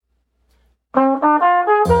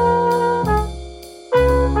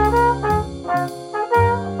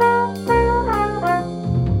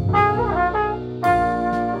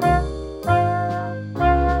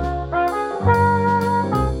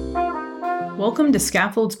Welcome to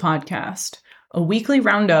Scaffold's podcast, a weekly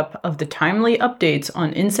roundup of the timely updates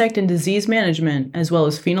on insect and disease management, as well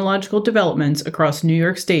as phenological developments across New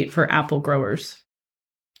York State for apple growers.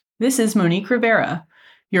 This is Monique Rivera,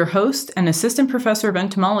 your host and assistant professor of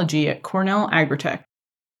entomology at Cornell Agritech.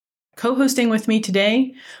 Co-hosting with me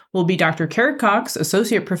today will be Dr. Carrot Cox,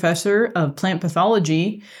 associate professor of plant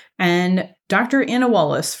pathology, and Dr. Anna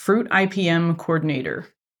Wallace, fruit IPM coordinator.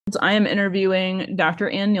 I am interviewing Dr.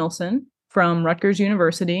 Ann Nielsen from Rutgers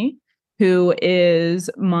University, who is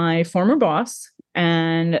my former boss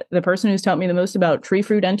and the person who's taught me the most about tree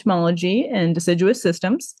fruit entomology and deciduous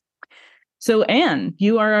systems. So, Ann,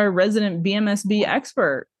 you are our resident BMSB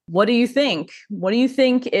expert. What do you think? What do you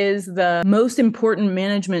think is the most important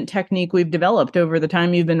management technique we've developed over the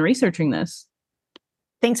time you've been researching this?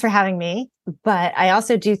 Thanks for having me. But I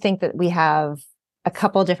also do think that we have a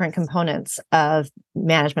couple different components of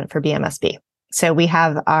management for BMSB. So we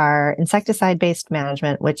have our insecticide-based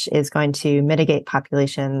management, which is going to mitigate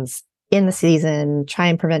populations in the season, try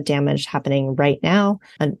and prevent damage happening right now.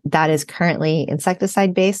 And that is currently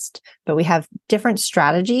insecticide-based, but we have different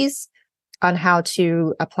strategies on how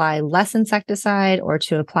to apply less insecticide or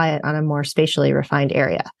to apply it on a more spatially refined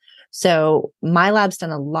area. So my lab's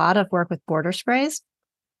done a lot of work with border sprays,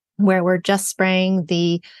 where we're just spraying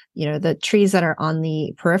the trees that are on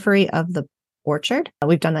the periphery of the orchard.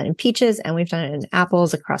 We've done that in peaches and we've done it in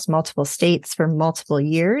apples across multiple states for multiple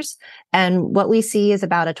years. And what we see is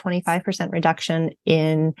about a 25% reduction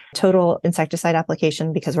in total insecticide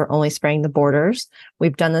application because we're only spraying the borders.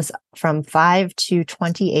 We've done this from 5 to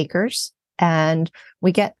 20 acres and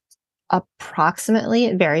we get approximately,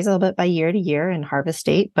 it varies a little bit by year to year in harvest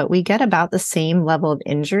date, but we get about the same level of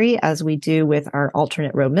injury as we do with our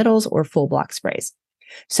alternate row middles or full block sprays.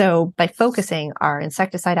 So by focusing our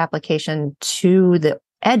insecticide application to the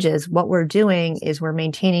edges, what we're doing is we're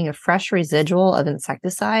maintaining a fresh residual of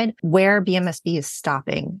insecticide where BMSB is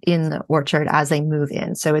stopping in the orchard as they move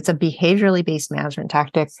in. So it's a behaviorally based management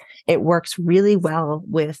tactic. It works really well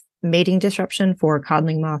with mating disruption for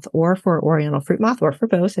codling moth or for oriental fruit moth or for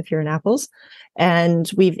both if you're in apples.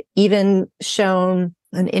 And we've even shown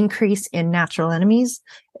an increase in natural enemies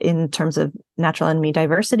in terms of natural enemy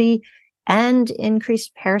diversity and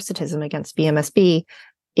increased parasitism against BMSB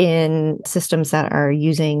in systems that are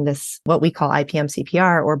using this, what we call IPM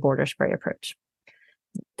CPR or border spray approach.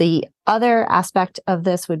 The other aspect of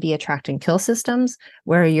this would be attract and kill systems,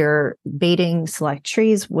 where you're baiting select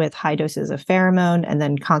trees with high doses of pheromone and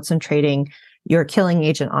then concentrating your killing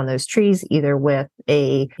agent on those trees, either with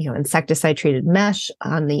a insecticide treated mesh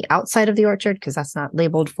on the outside of the orchard, because that's not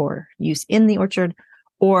labeled for use in the orchard,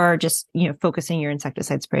 or just focusing your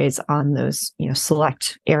insecticide sprays on those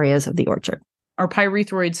select areas of the orchard. Are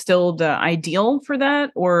pyrethroids still the ideal for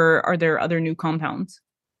that, or are there other new compounds?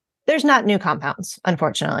 There's not new compounds,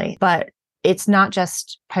 unfortunately, but it's not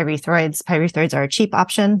just pyrethroids. Pyrethroids are a cheap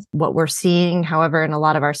option. What we're seeing, however, in a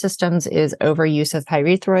lot of our systems is overuse of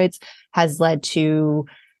pyrethroids has led to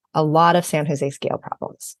a lot of San Jose scale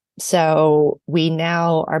problems. So we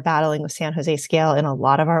now are battling with San Jose scale in a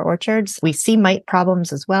lot of our orchards. We see mite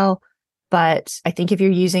problems as well. But I think if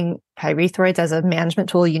you're using pyrethroids as a management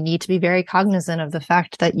tool, you need to be very cognizant of the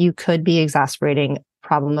fact that you could be exacerbating a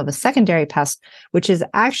problem of a secondary pest, which is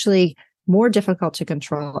actually more difficult to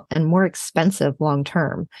control and more expensive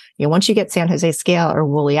long-term. Once you get San Jose scale or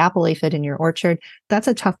woolly apple aphid in your orchard, that's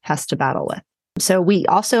a tough pest to battle with. So we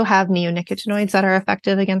also have neonicotinoids that are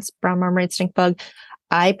effective against brown marmorated stink bug.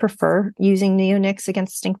 I prefer using neonics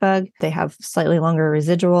against stink bug. They have slightly longer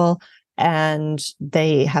residual and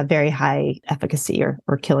they have very high efficacy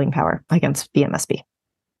or killing power against BMSB.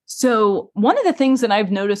 So one of the things that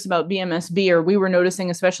I've noticed about BMSB, or we were noticing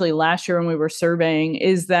especially last year when we were surveying,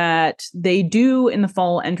 is that they do in the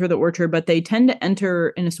fall enter the orchard, but they tend to enter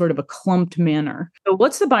in a sort of a clumped manner. So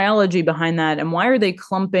what's the biology behind that and why are they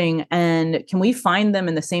clumping? And can we find them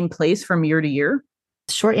in the same place from year to year?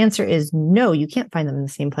 Short answer is no, you can't find them in the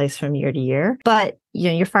same place from year to year. But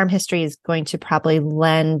your farm history is going to probably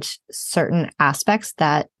lend certain aspects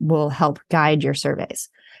that will help guide your surveys.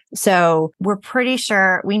 So we're pretty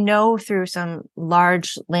sure, we know through some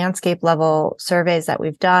large landscape level surveys that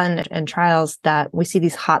we've done and trials that we see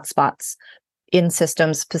these hot spots in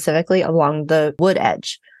systems specifically along the wood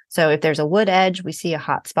edge. So if there's a wood edge, we see a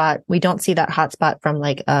hot spot. We don't see that hot spot from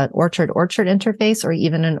like an orchard interface or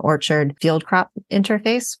even an orchard field crop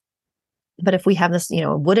interface. But if we have this,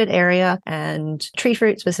 wooded area and tree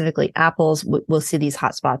fruit, specifically apples, we'll see these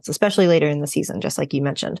hot spots, especially later in the season, just like you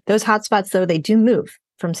mentioned. Those hot spots, though, they do move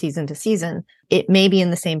from season to season. It may be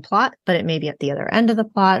in the same plot, but it may be at the other end of the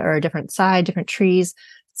plot or a different side, different trees.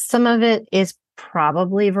 Some of it is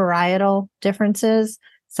probably varietal differences.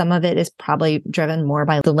 Some of it is probably driven more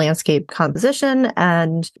by the landscape composition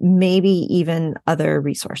and maybe even other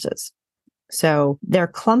resources. So they're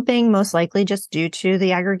clumping most likely just due to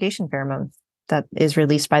the aggregation pheromone that is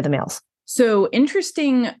released by the males. So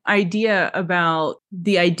interesting idea about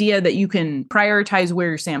the idea that you can prioritize where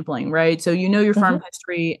you're sampling, right? So you know your farm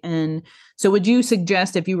history. And so would you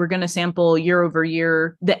suggest if you were going to sample year over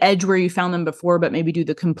year, the edge where you found them before, but maybe do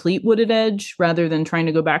the complete wooded edge rather than trying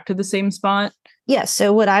to go back to the same spot? Yes.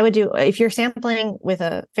 So what I would do, if you're sampling with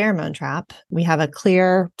a pheromone trap, we have a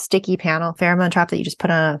clear sticky panel pheromone trap that you just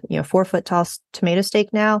put on a 4-foot tall tomato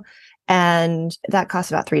stake now. And that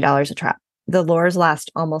costs about $3 a trap. The lures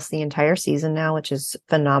last almost the entire season now, which is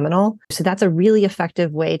phenomenal. So that's a really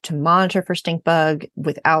effective way to monitor for stink bug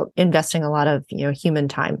without investing a lot of, human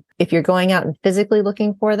time. If you're going out and physically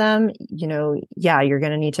looking for them, you're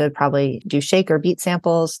going to need to probably do shake or beat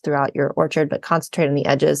samples throughout your orchard, but concentrate on the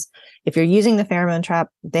edges. If you're using the pheromone trap,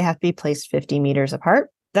 they have to be placed 50 meters apart.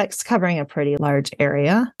 That's covering a pretty large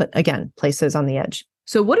area, but again, place those on the edge.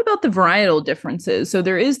 So what about the varietal differences? So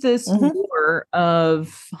there is this lure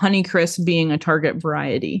of Honeycrisp being a target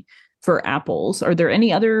variety for apples. Are there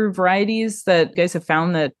any other varieties that you guys have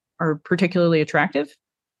found that are particularly attractive?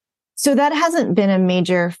 So that hasn't been a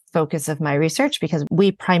major focus of my research because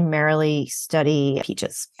we primarily study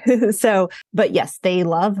peaches. But yes, they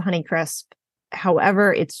love Honeycrisp.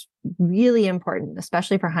 However, it's really important,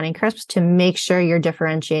 especially for Honeycrisps, to make sure you're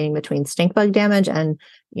differentiating between stink bug damage and,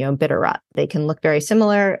 bitter rot. They can look very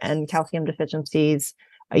similar, and calcium deficiencies,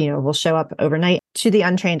 will show up overnight. To the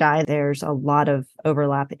untrained eye, there's a lot of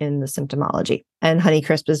overlap in the symptomology, and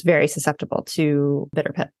Honeycrisp is very susceptible to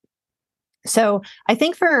bitter pip. So I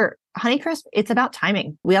think for Honeycrisp, it's about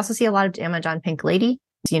timing. We also see a lot of damage on Pink Lady.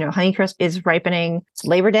 Honeycrisp is ripening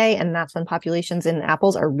Labor Day, and that's when populations in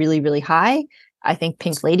apples are really, really high. I think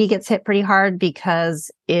Pink Lady gets hit pretty hard because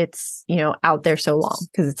it's, out there so long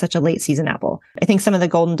because it's such a late season apple. I think some of the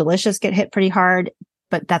Golden Delicious get hit pretty hard,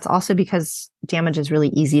 but that's also because damage is really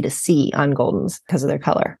easy to see on Goldens because of their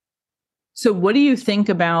color. So what do you think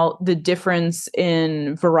about the difference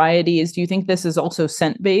in varieties? Do you think this is also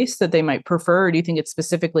scent-based that they might prefer, or do you think it's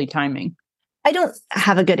specifically timing? I don't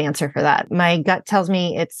have a good answer for that. My gut tells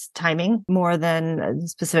me it's timing more than a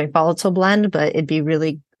specific volatile blend, but it'd be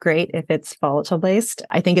really great if it's volatile based.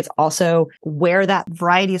 I think it's also where that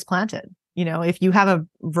variety is planted. If you have a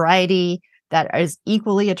variety that is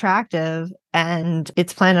equally attractive and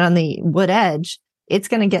it's planted on the wood edge, it's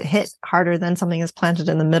going to get hit harder than something that's planted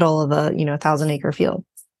in the middle of a 1,000-acre field.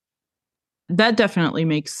 That definitely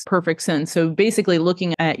makes perfect sense. So basically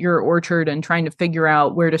looking at your orchard and trying to figure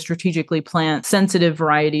out where to strategically plant sensitive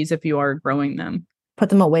varieties if you are growing them. Put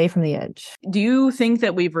them away from the edge. Do you think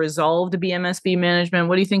that we've resolved BMSB management?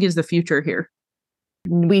 What do you think is the future here?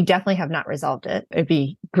 We definitely have not resolved it. It'd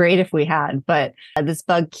be great if we had, but this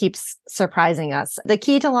bug keeps surprising us. The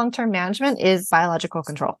key to long-term management is biological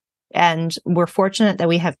control. And we're fortunate that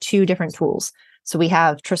we have 2 different tools. So we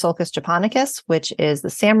have Trisulcus japonicus, which is the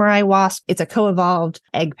samurai wasp. It's a co-evolved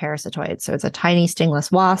egg parasitoid. So it's a tiny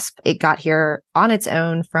stingless wasp. It got here on its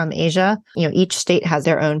own from Asia. Each state has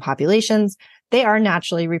their own populations. They are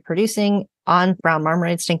naturally reproducing on brown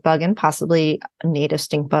marmorated stink bug and possibly native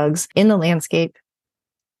stink bugs in the landscape.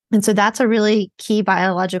 And so that's a really key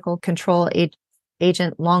biological control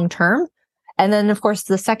agent long-term. And then, of course,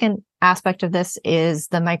 the second aspect of this is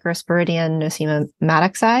the Microsporidium Nosema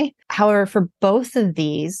maddoxi. However, for both of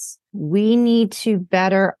these, we need to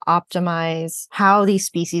better optimize how these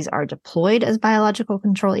species are deployed as biological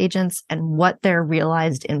control agents and what their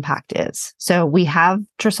realized impact is. So we have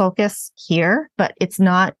Trisulcus here, but it's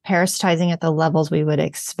not parasitizing at the levels we would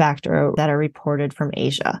expect or that are reported from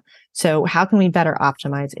Asia. So how can we better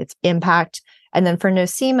optimize its impact? And then for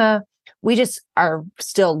Nosema, we just are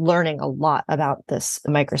still learning a lot about this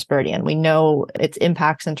Microsporidium. We know its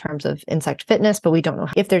impacts in terms of insect fitness, but we don't know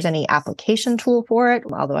if there's any application tool for it,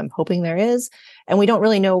 although I'm hoping there is. And we don't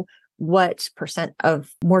really know what percent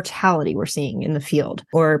of mortality we're seeing in the field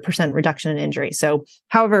or percent reduction in injury. So,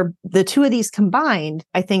 however, the 2 of these combined,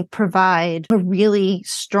 I think, provide a really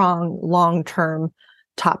strong long-term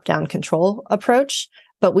top-down control approach.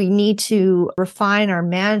 But we need to refine our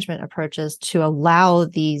management approaches to allow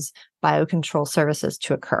these biocontrol services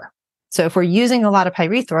to occur. So if we're using a lot of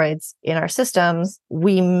pyrethroids in our systems,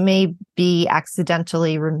 we may be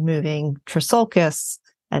accidentally removing Trisulcus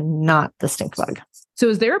and not the stink bug. So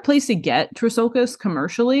is there a place to get Trisulcus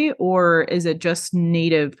commercially, or is it just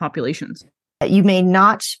native populations? You may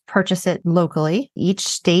not purchase it locally. Each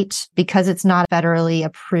state, because it's not federally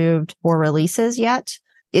approved for releases yet,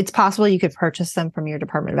 It's possible you could purchase them from your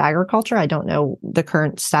Department of Agriculture. I don't know the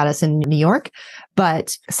current status in New York,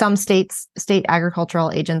 but some state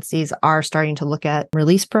agricultural agencies are starting to look at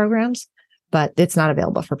release programs, but it's not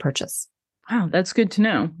available for purchase. Wow, that's good to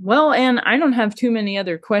know. Well, and I don't have too many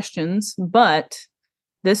other questions, but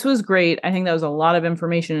this was great. I think that was a lot of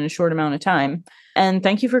information in a short amount of time. And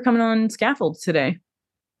thank you for coming on Scaffold today.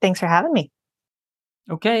 Thanks for having me.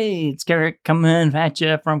 Okay, it's Garrett coming at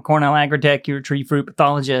you from Cornell Agritech, your tree fruit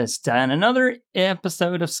pathologist, and another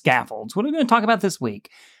episode of Scaffolds. What are we going to talk about this week?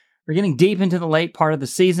 We're getting deep into the late part of the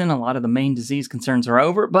season. A lot of the main disease concerns are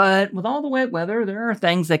over, but with all the wet weather, there are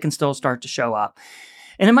things that can still start to show up.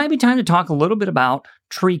 And it might be time to talk a little bit about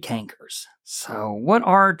tree cankers. So what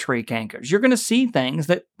are tree cankers? You're going to see things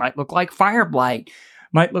that might look like fire blight,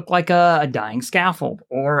 might look like a dying scaffold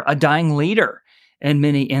or a dying leader in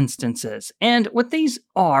many instances. And what these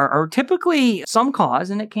are typically some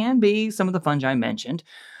cause, and it can be some of the fungi mentioned,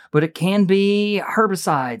 but it can be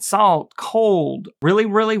herbicide, salt, cold, really,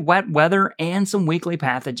 really wet weather, and some weakly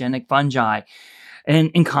pathogenic fungi.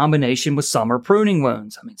 And in combination with summer pruning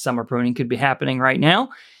wounds. I mean, summer pruning could be happening right now.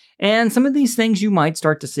 And some of these things you might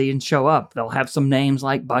start to see and show up. They'll have some names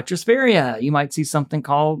like Botryosphaeria. You might see something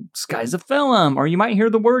called Schizophilum, or you might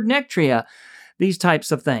hear the word Nectria. These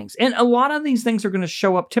types of things. And a lot of these things are going to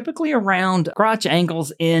show up typically around crotch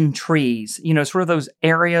angles in trees, sort of those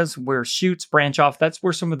areas where shoots branch off. That's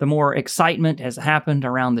where some of the more excitement has happened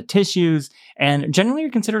around the tissues, and generally are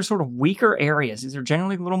considered sort of weaker areas. These are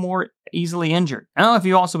generally a little more easily injured. Now, if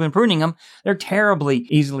you've also been pruning them, they're terribly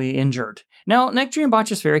easily injured. Now, Nectria and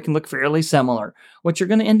Botryosphaeria can look fairly similar. What you're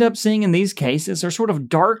going to end up seeing in these cases are sort of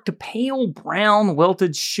dark to pale brown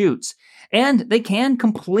wilted shoots. And they can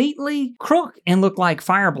completely crook and look like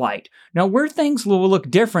fire blight. Now, where things will look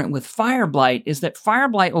different with fire blight is that fire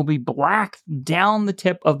blight will be black down the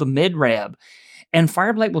tip of the midrib. And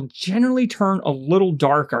fire blight will generally turn a little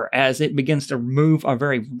darker as it begins to move a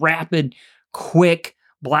very rapid, quick,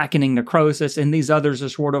 blackening necrosis, and these others are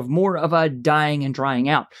sort of more of a dying and drying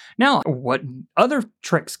out. Now, what other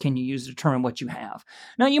tricks can you use to determine what you have?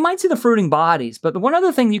 Now, you might see the fruiting bodies, but the one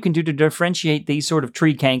other thing you can do to differentiate these sort of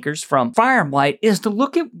tree cankers from fire blight is to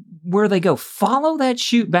look at where they go. Follow that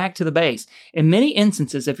shoot back to the base. In many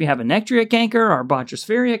instances, if you have a Nectria canker or a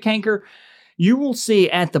Botryosphaeria canker, you will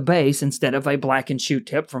see at the base, instead of a blackened shoot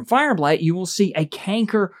tip from fire blight, you will see a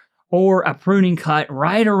canker or a pruning cut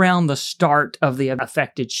right around the start of the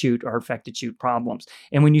affected shoot or affected shoot problems.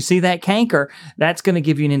 And when you see that canker, that's going to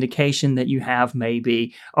give you an indication that you have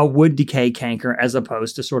maybe a wood decay canker as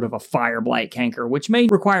opposed to sort of a fire blight canker, which may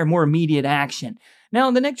require more immediate action. Now,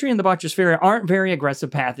 the Nectria and the Botryosphaeria aren't very aggressive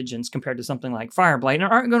pathogens compared to something like fire blight and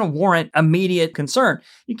aren't going to warrant immediate concern.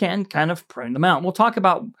 You can kind of prune them out. We'll talk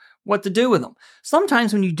about what to do with them.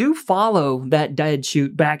 Sometimes when you do follow that dead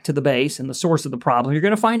shoot back to the base and the source of the problem, you're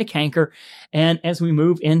going to find a canker. And as we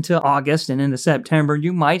move into August and into September,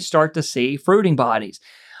 you might start to see fruiting bodies.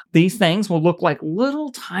 These things will look like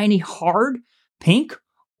little tiny hard pink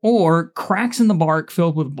or cracks in the bark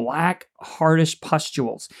filled with black, hardish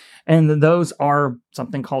pustules. And those are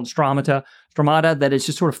something called stromata that is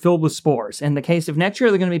just sort of filled with spores. In the case of Nectria,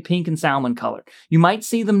 they're going to be pink and salmon colored. You might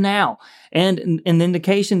see them now. And in the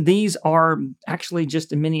indication, these are actually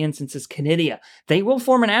just in many instances conidia. They will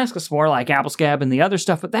form an ascospore like apple scab and the other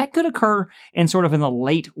stuff, but that could occur in sort of in the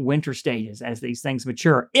late winter stages as these things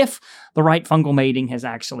mature, if the right fungal mating has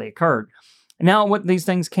actually occurred. Now, what these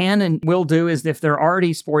things can and will do is if they're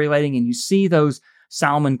already sporulating and you see those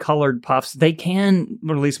salmon-colored puffs, they can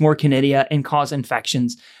release more conidia and cause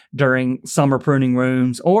infections during summer pruning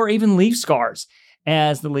wounds or even leaf scars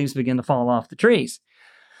as the leaves begin to fall off the trees.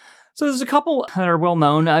 So there's a couple that are well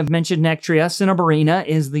known. I've mentioned Nectria. Cinnabarina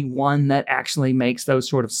is the one that actually makes those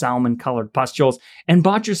sort of salmon-colored pustules. And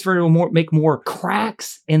Botryosphaeria will make more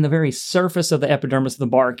cracks in the very surface of the epidermis of the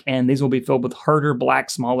bark, and these will be filled with harder, black,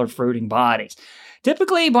 smaller fruiting bodies.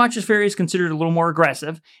 Typically, Botryosphaeria is considered a little more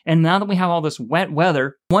aggressive, and now that we have all this wet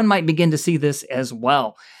weather, one might begin to see this as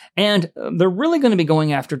well. And they're really going to be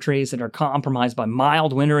going after trees that are compromised by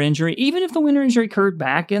mild winter injury, even if the winter injury occurred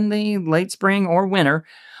back in the late spring or winter.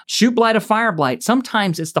 Shoot blight of fire blight.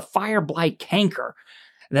 Sometimes it's the fire blight canker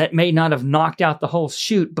that may not have knocked out the whole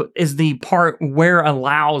shoot, but is the part where it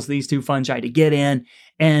allows these two fungi to get in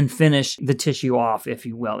and finish the tissue off, if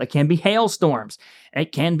you will. It can be hailstorms.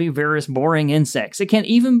 It can be various boring insects. It can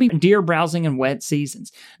even be deer browsing in wet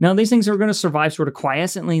seasons. Now, these things are going to survive sort of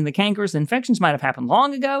quiescently in the cankers. The infections might have happened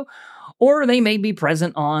long ago, or they may be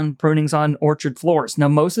present on prunings on orchard floors. Now,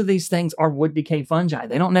 most of these things are wood decay fungi.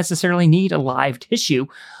 They don't necessarily need a live tissue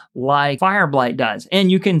like fire blight does,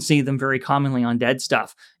 and you can see them very commonly on dead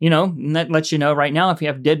stuff. And that lets you know right now if you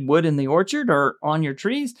have dead wood in the orchard or on your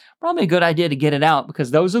trees, probably a good idea to get it out,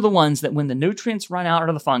 because those are the ones that when the nutrients run out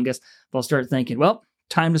of the fungus, they'll start thinking, well,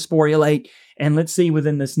 time to sporulate, and let's see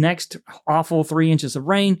within this next awful 3 inches of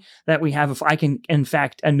rain that we have if I can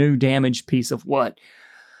infect a new damaged piece of wood.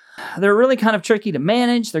 They're really kind of tricky to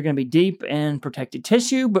manage. They're going to be deep in protected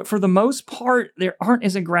tissue, but for the most part, they aren't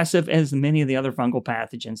as aggressive as many of the other fungal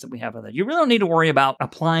pathogens that we have. You really don't need to worry about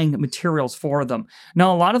applying materials for them.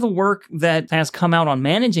 Now, a lot of the work that has come out on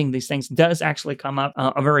managing these things does actually come up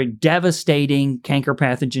a very devastating canker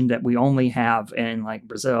pathogen that we only have in like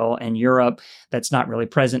Brazil and Europe that's not really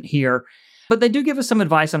present here. But they do give us some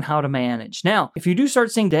advice on how to manage. Now, if you do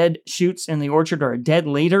start seeing dead shoots in the orchard or a dead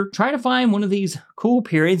leader, try to find one of these cool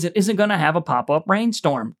periods that isn't going to have a pop-up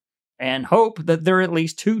rainstorm, and hope that there are at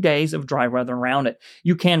least 2 days of dry weather around it.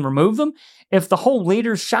 You can remove them. If the whole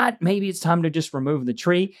leader's shot, maybe it's time to just remove the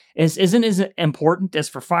tree. It isn't as important as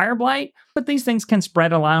for fire blight, but these things can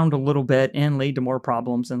spread around a little bit and lead to more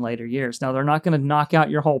problems in later years. Now, they're not going to knock out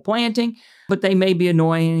your whole planting, but they may be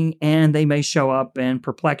annoying and they may show up and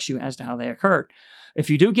perplex you as to how they occurred. If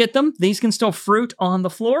you do get them, these can still fruit on the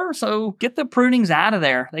floor, so get the prunings out of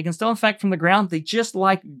there. They can still infect from the ground. They just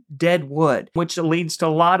like dead wood, which leads to a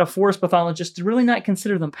lot of forest pathologists to really not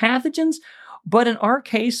consider them pathogens. But in our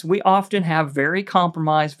case, we often have very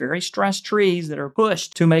compromised, very stressed trees that are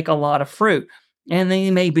pushed to make a lot of fruit, and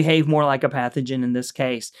they may behave more like a pathogen in this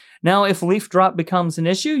case. Now, if leaf drop becomes an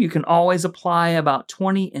issue, you can always apply about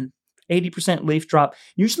 20 and 80% leaf drop,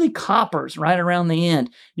 usually coppers right around the end.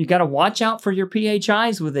 You got to watch out for your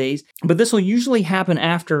PHIs with these, but this will usually happen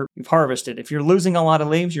after you've harvested. If you're losing a lot of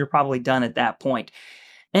leaves, you're probably done at that point.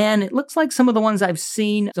 And it looks like some of the ones I've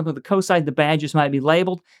seen, some of the co-side, the badges might be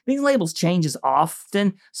labeled. These labels change as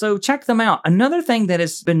often, so check them out. Another thing that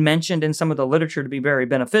has been mentioned in some of the literature to be very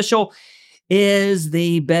beneficial is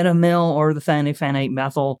the betamil or the thiophanate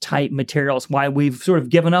methyl type materials. Why we've sort of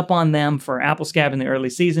given up on them for apple scab in the early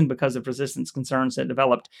season because of resistance concerns that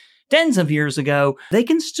developed tens of years ago. They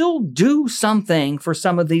can still do something for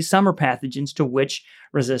some of these summer pathogens to which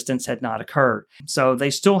resistance had not occurred. So they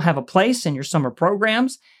still have a place in your summer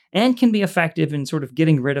programs and can be effective in sort of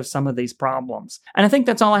getting rid of some of these problems. And I think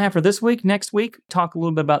that's all I have for this week. Next week, talk a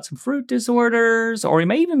little bit about some fruit disorders, or we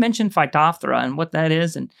may even mention Phytophthora and what that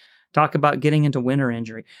is, and talk about getting into winter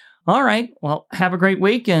injury. All right. Well, have a great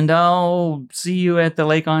week, and I'll see you at the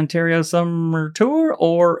Lake Ontario Summer Tour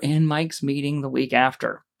or in Mike's meeting the week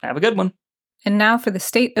after. Have a good one. And now for the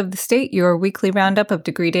State of the State, your weekly roundup of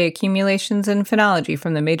degree day accumulations and phenology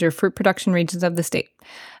from the major fruit production regions of the state.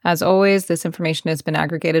 As always, this information has been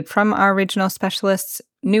aggregated from our regional specialists,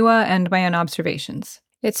 NUA, and my own observations.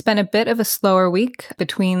 It's been a bit of a slower week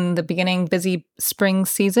between the beginning busy spring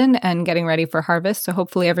season and getting ready for harvest, so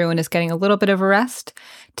hopefully everyone is getting a little bit of a rest,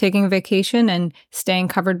 taking a vacation, and staying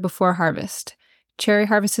covered before harvest. Cherry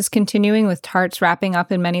harvest is continuing with tarts wrapping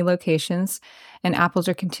up in many locations, and apples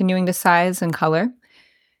are continuing to size and color.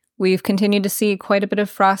 We've continued to see quite a bit of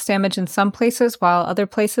frost damage in some places, while other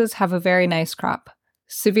places have a very nice crop.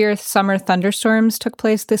 Severe summer thunderstorms took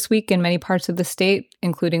place this week in many parts of the state,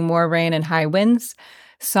 including more rain and high winds.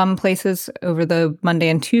 Some places over the Monday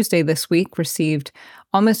and Tuesday this week received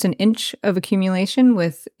almost an inch of accumulation,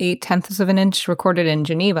 with 0.8 of an inch recorded in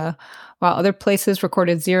Geneva, while other places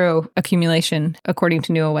recorded 0 accumulation, according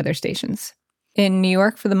to NUA weather stations. In New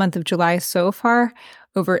York, for the month of July so far,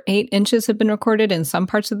 over 8 inches have been recorded in some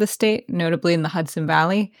parts of the state, notably in the Hudson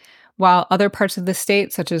Valley, while other parts of the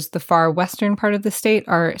state, such as the far western part of the state,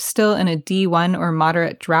 are still in a D1 or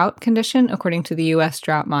moderate drought condition, according to the U.S.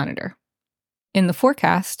 Drought Monitor. In the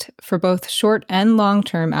forecast, for both short and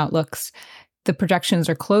long-term outlooks, the projections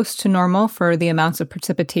are close to normal for the amounts of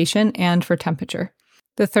precipitation and for temperature.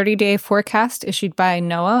 The 30-day forecast issued by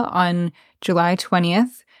NOAA on July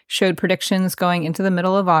 20th showed predictions going into the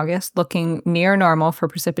middle of August looking near normal for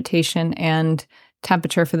precipitation and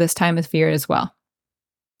temperature for this time of year as well.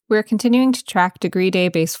 We're continuing to track degree day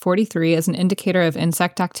base 43 as an indicator of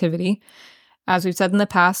insect activity. As we've said in the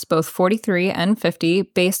past, both 43 and 50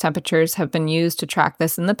 base temperatures have been used to track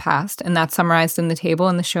this in the past, and that's summarized in the table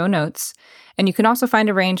in the show notes. And you can also find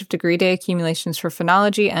a range of degree day accumulations for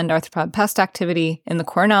phenology and arthropod pest activity in the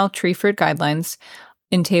Cornell Tree Fruit Guidelines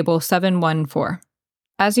in Table 714.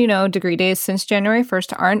 As you know, degree days since January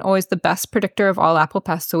 1st aren't always the best predictor of all apple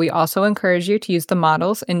pests, so we also encourage you to use the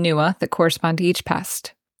models in NUA that correspond to each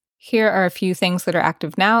pest. Here are a few things that are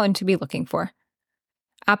active now and to be looking for.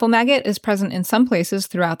 Apple maggot is present in some places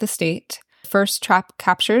throughout the state. First trap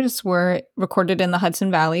captures were recorded in the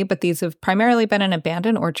Hudson Valley, but these have primarily been in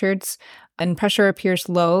abandoned orchards, and pressure appears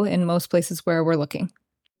low in most places where we're looking.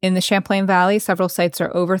 In the Champlain Valley, several sites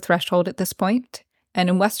are over threshold at this point. And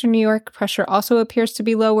in Western New York, pressure also appears to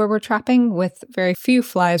be low where we're trapping, with very few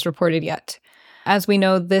flies reported yet. As we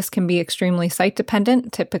know, this can be extremely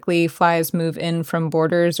site-dependent. Typically, flies move in from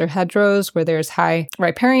borders or hedgerows where there's high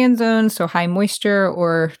riparian zones, so high moisture,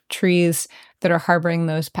 or trees that are harboring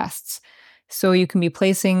those pests. So you can be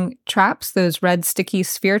placing traps, those red sticky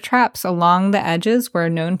sphere traps, along the edges where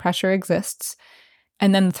known pressure exists.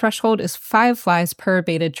 And then the threshold is 5 flies per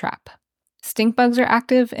baited trap. Stink bugs are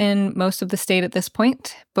active in most of the state at this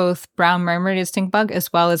point, both brown marmorated stink bug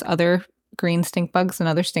as well as other green stink bugs and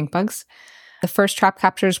other stink bugs. The first trap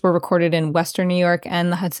captures were recorded in Western New York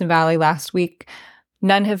and the Hudson Valley last week.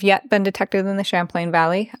 None have yet been detected in the Champlain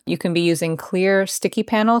Valley. You can be using clear, sticky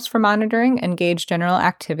panels for monitoring and gauge general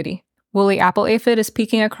activity. Woolly apple aphid is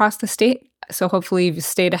peaking across the state, so hopefully you've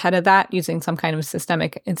stayed ahead of that using some kind of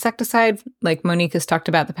systemic insecticide like Monique has talked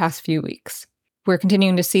about the past few weeks. We're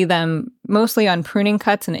continuing to see them mostly on pruning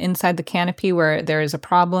cuts and inside the canopy where there is a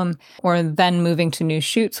problem, or then moving to new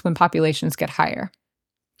shoots when populations get higher.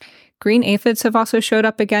 Green aphids have also showed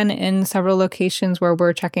up again in several locations where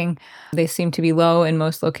we're checking. They seem to be low in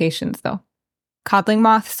most locations, though. Codling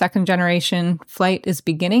moth, second generation flight is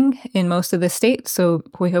beginning in most of the state, so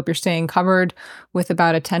we hope you're staying covered with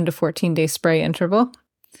about a 10 to 14 day spray interval.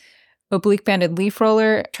 Oblique-banded leaf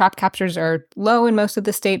roller trap captures are low in most of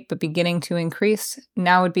the state, but beginning to increase.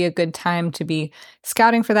 Now would be a good time to be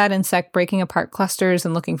scouting for that insect, breaking apart clusters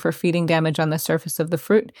and looking for feeding damage on the surface of the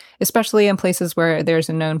fruit, especially in places where there's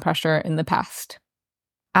a known pressure in the past.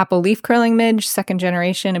 Apple leaf curling midge, second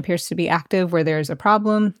generation, appears to be active where there's a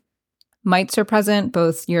problem. Mites are present.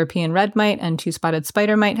 Both European red mite and two-spotted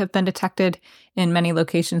spider mite have been detected in many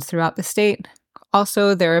locations throughout the state.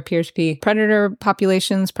 Also, there appear to be predator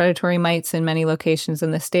populations, predatory mites in many locations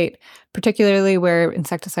in the state, particularly where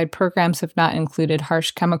insecticide programs have not included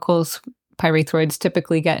harsh chemicals. Pyrethroids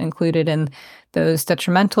typically get included in those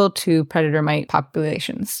detrimental to predator mite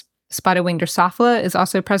populations. Spotted-winged Drosophila is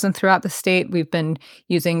also present throughout the state. We've been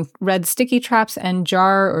using red sticky traps and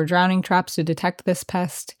jar or drowning traps to detect this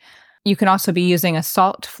pest. You can also be using a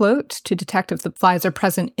salt float to detect if the flies are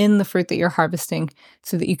present in the fruit that you're harvesting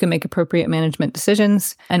so that you can make appropriate management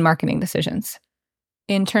decisions and marketing decisions.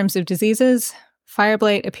 In terms of diseases, fire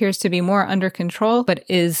blight appears to be more under control, but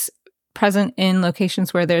is present in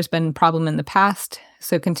locations where there's been a problem in the past.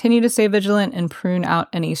 So continue to stay vigilant and prune out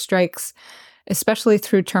any strikes, especially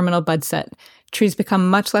through terminal bud set. Trees become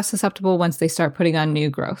much less susceptible once they start putting on new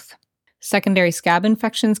growth. Secondary scab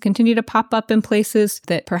infections continue to pop up in places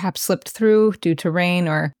that perhaps slipped through due to rain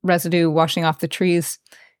or residue washing off the trees.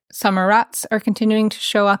 Summer rats are continuing to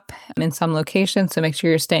show up in some locations, so make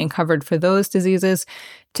sure you're staying covered for those diseases,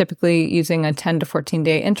 typically using a 10 to 14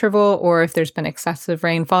 day interval, or if there's been excessive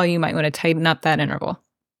rainfall, you might want to tighten up that interval.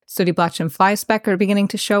 Sooty blotch and fly speck are beginning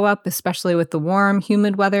to show up, especially with the warm,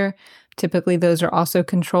 humid weather. Typically, those are also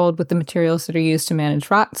controlled with the materials that are used to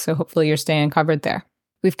manage rot, so hopefully you're staying covered there.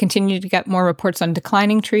 We've continued to get more reports on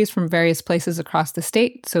declining trees from various places across the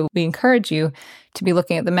state, so we encourage you to be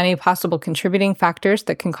looking at the many possible contributing factors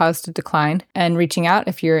that can cause the decline and reaching out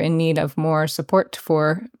if you're in need of more support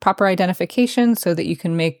for proper identification so that you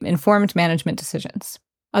can make informed management decisions.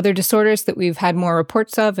 Other disorders that we've had more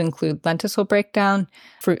reports of include lenticel breakdown,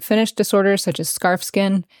 fruit finish disorders such as scarf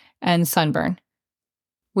skin, and sunburn.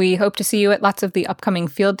 We hope to see you at lots of the upcoming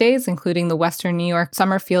field days, including the Western New York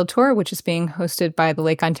Summer Field Tour, which is being hosted by the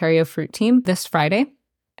Lake Ontario Fruit Team this Friday.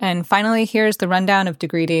 And finally, here's the rundown of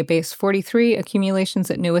Degree Day Base 43 accumulations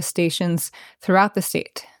at newest stations throughout the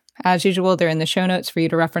state. As usual, they're in the show notes for you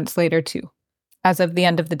to reference later, too. As of the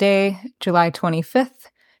end of the day, July 25th,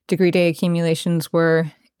 Degree Day accumulations were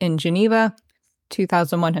in Geneva,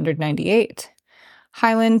 2,198,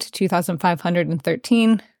 Highland,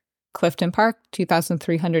 2,513, Clifton Park,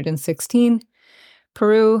 2,316,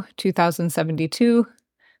 Peru, 2,072,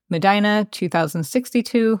 Medina,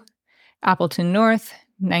 2,062, Appleton North,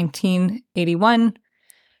 1981,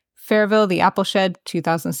 Fairville, the Appleshed,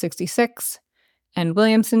 2,066, and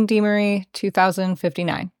Williamson Deamery,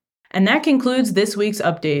 2,059. And that concludes this week's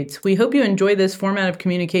updates. We hope you enjoy this format of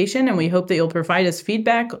communication, and we hope that you'll provide us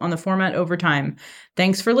feedback on the format over time.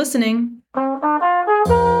 Thanks for listening.